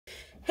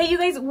Hey you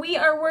guys, we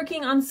are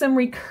working on some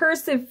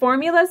recursive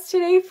formulas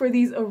today for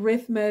these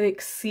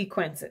arithmetic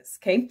sequences,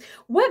 okay?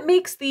 What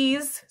makes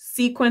these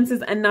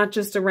sequences and not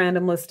just a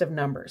random list of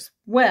numbers?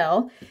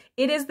 Well,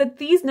 it is that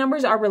these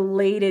numbers are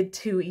related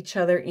to each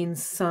other in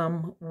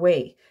some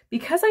way.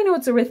 Because I know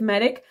it's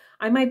arithmetic,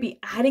 I might be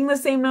adding the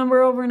same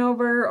number over and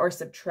over or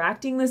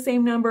subtracting the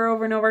same number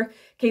over and over.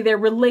 Okay, they're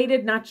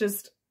related, not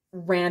just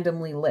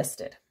randomly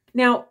listed.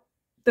 Now,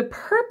 the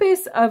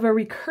purpose of a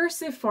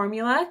recursive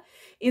formula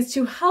is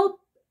to help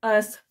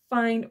us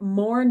find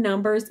more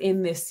numbers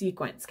in this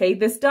sequence, okay?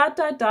 This ...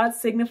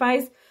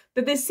 signifies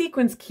that this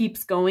sequence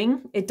keeps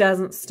going. It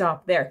doesn't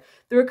stop there.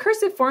 The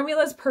recursive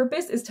formula's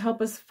purpose is to help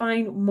us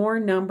find more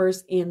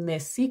numbers in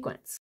this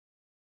sequence.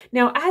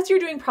 Now, as you're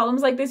doing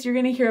problems like this, you're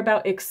going to hear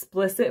about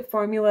explicit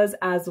formulas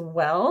as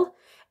well.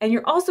 And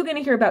you're also going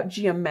to hear about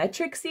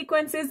geometric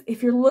sequences.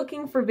 If you're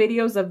looking for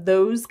videos of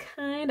those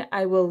kind,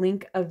 I will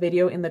link a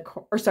video in the,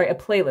 a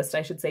playlist,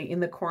 I should say,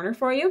 in the corner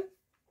for you.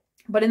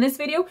 But in this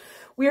video,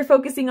 we are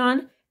focusing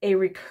on a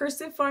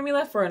recursive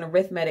formula for an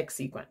arithmetic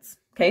sequence,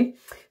 okay?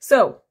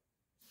 So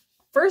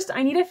first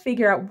I need to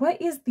figure out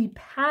what is the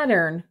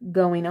pattern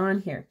going on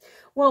here.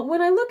 Well,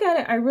 when I look at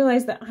it, I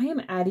realize that I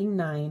am adding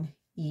 9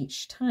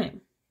 each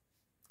time,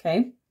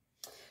 okay?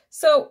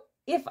 So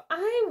if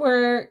I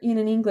were in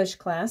an English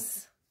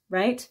class,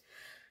 right?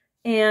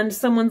 And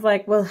someone's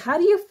like, well, how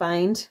do you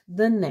find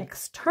the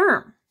next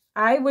term?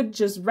 I would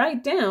just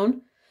write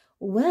down,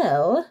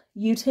 well,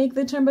 you take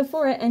the term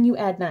before it and you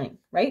add 9,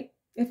 right?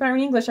 If I were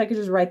in English, I could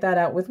just write that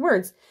out with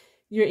words.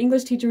 Your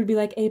English teacher would be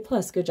like, A+,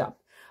 good job.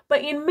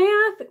 But in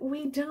math,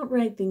 we don't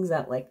write things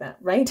out like that,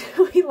 right?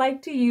 We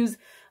like to use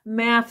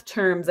math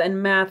terms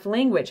and math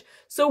language.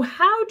 So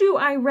how do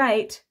I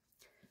write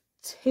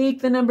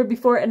take the number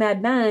before it and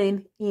add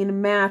 9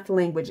 in math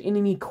language, in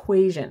an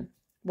equation?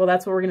 Well,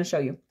 that's what we're going to show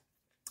you.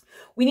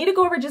 We need to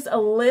go over just a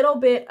little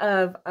bit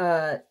of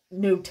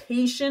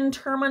notation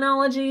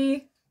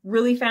terminology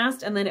really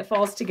fast, and then it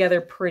falls together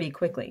pretty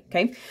quickly,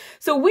 okay?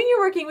 So when you're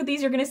working with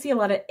these, you're going to see a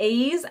lot of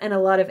A's and a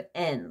lot of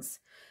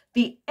N's.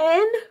 The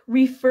N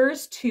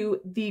refers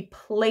to the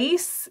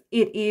place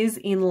it is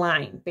in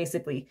line,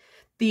 basically,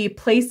 the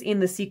place in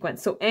the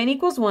sequence. So N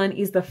equals 1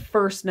 is the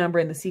first number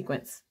in the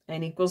sequence.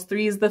 N equals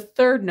 3 is the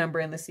third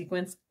number in the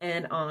sequence,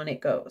 and on it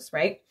goes,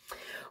 right?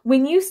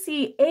 When you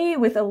see A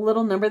with a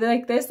little number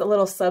like this, a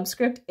little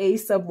subscript, A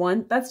sub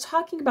 1, that's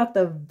talking about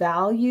the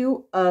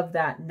value of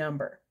that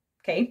number,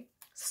 okay?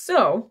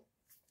 So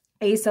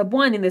A sub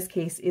 1 in this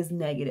case is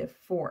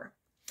 -4.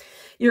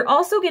 You're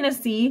also going to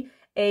see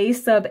A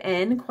sub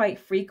n quite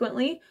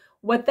frequently.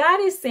 What that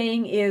is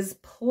saying is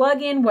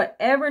plug in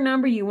whatever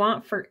number you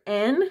want for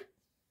n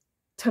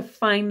to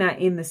find that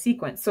in the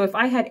sequence. So if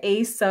I had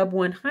A sub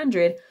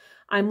 100,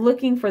 I'm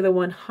looking for the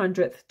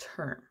 100th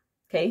term.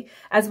 Okay,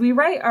 as we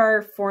write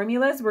our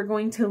formulas, we're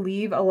going to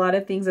leave a lot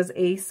of things as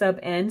A sub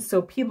n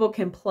so people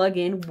can plug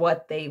in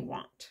what they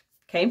want.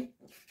 Okay,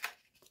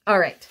 all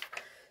right.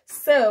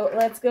 So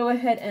let's go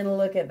ahead and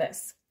look at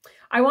this.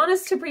 I want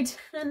us to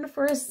pretend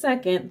for a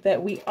second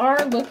that we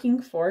are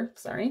looking for,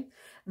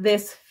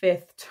 this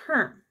 5th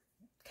term.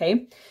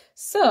 Okay,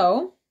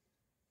 so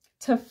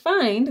to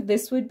find,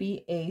 this would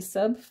be A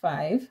sub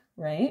 5,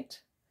 right?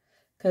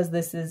 Because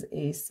this is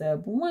A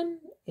sub 1,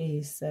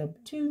 A sub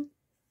 2,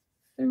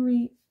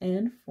 3,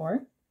 and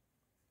 4.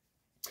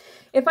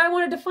 If I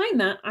wanted to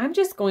find that, I'm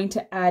just going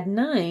to add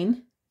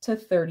 9 to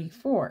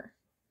 34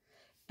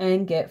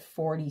 and get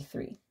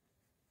 43.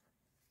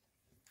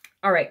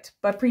 All right,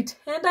 but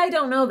pretend I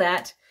don't know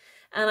that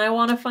and I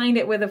want to find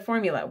it with a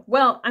formula.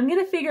 Well, I'm going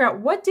to figure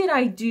out what did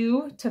I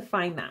do to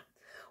find that.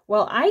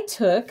 Well, I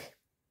took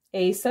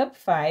A sub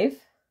 5.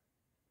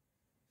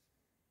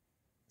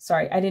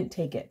 Sorry, I didn't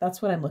take it.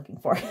 That's what I'm looking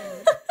for.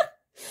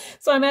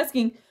 So I'm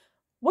asking,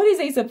 what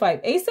is A sub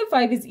 5? A sub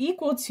 5 is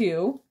equal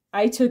to,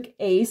 I took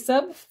A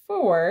sub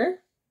 4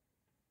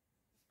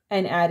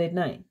 and added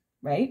 9,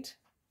 right?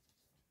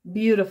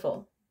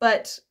 Beautiful.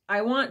 But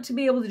I want to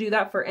be able to do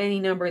that for any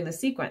number in the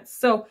sequence.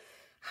 So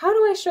how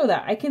do I show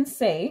that? I can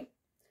say,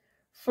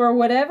 for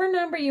whatever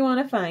number you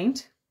want to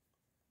find,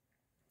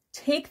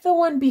 take the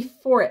one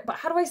before it. But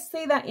how do I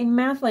say that in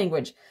math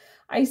language?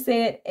 I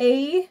say it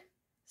A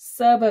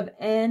sub of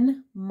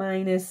n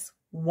minus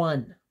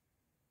 1.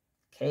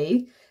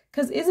 Okay,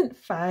 because isn't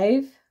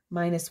 5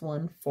 minus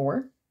 1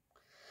 4?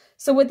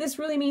 So what this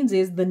really means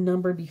is the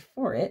number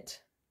before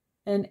it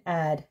and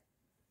add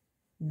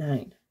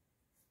 9.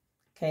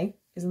 Okay,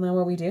 isn't that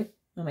what we do?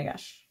 Oh my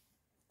gosh.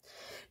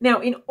 Now,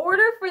 in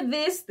order for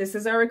this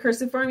is our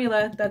recursive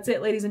formula. That's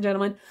it, ladies and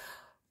gentlemen.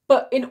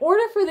 But in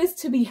order for this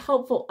to be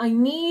helpful, I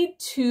need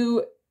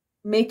to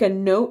make a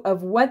note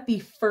of what the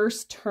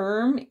first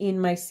term in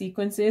my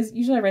sequence is.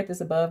 Usually I write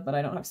this above, but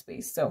I don't have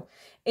space. So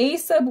A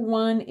sub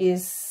 1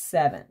 is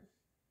 7.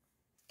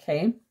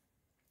 Okay,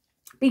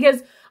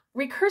 because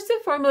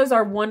recursive formulas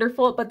are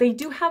wonderful, but they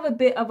do have a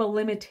bit of a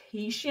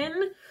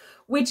limitation,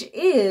 which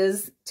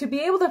is to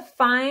be able to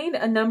find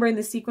a number in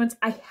the sequence,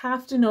 I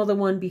have to know the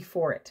one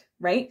before it,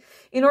 right?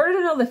 In order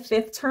to know the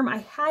 5th term, I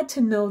had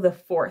to know the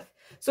 4th.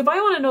 So if I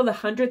want to know the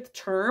 100th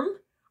term,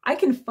 I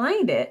can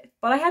find it,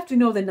 but I have to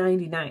know the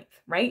 99th,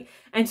 right?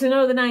 And to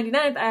know the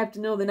 99th, I have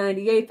to know the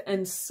 98th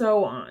and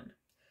so on.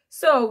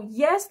 So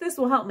yes, this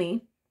will help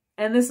me.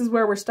 And this is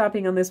where we're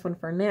stopping on this one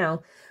for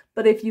now.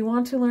 But if you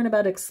want to learn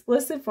about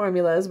explicit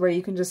formulas where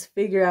you can just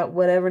figure out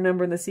whatever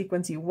number in the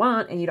sequence you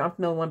want and you don't have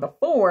to know the one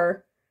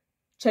before,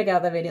 check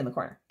out that video in the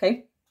corner,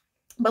 okay?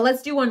 But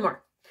let's do one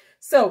more.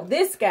 So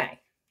this guy,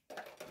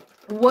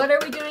 what are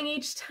we doing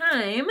each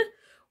time?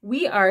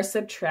 We are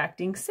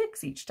subtracting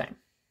 6 each time,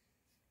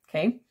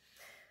 okay?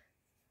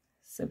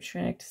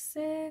 Subtract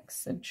 6,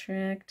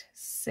 subtract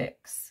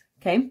 6,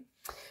 okay?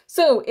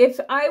 So if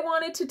I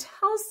wanted to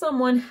tell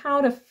someone how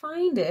to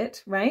find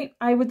it, right,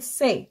 I would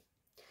say,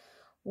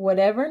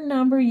 whatever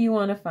number you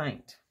want to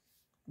find,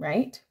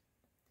 right?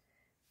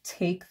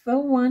 Take the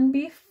 1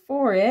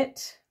 before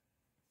it,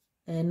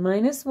 n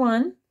minus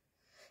 1.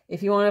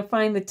 If you want to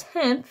find the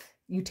 10th,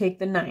 you take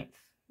the 9th,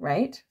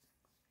 right?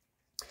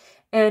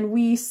 And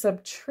we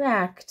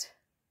subtract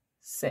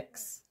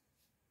 6,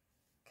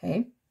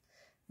 okay?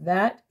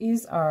 That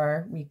is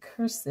our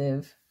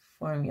recursive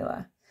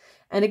formula.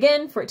 And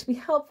again, for it to be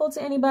helpful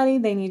to anybody,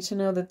 they need to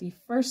know that the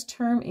first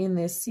term in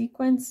this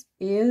sequence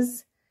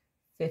is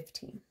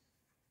 15.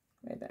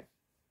 Right there.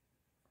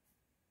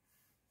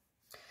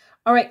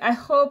 All right, I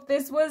hope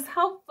this was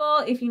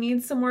helpful. If you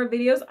need some more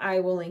videos, I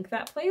will link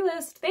that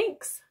playlist.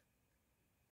 Thanks.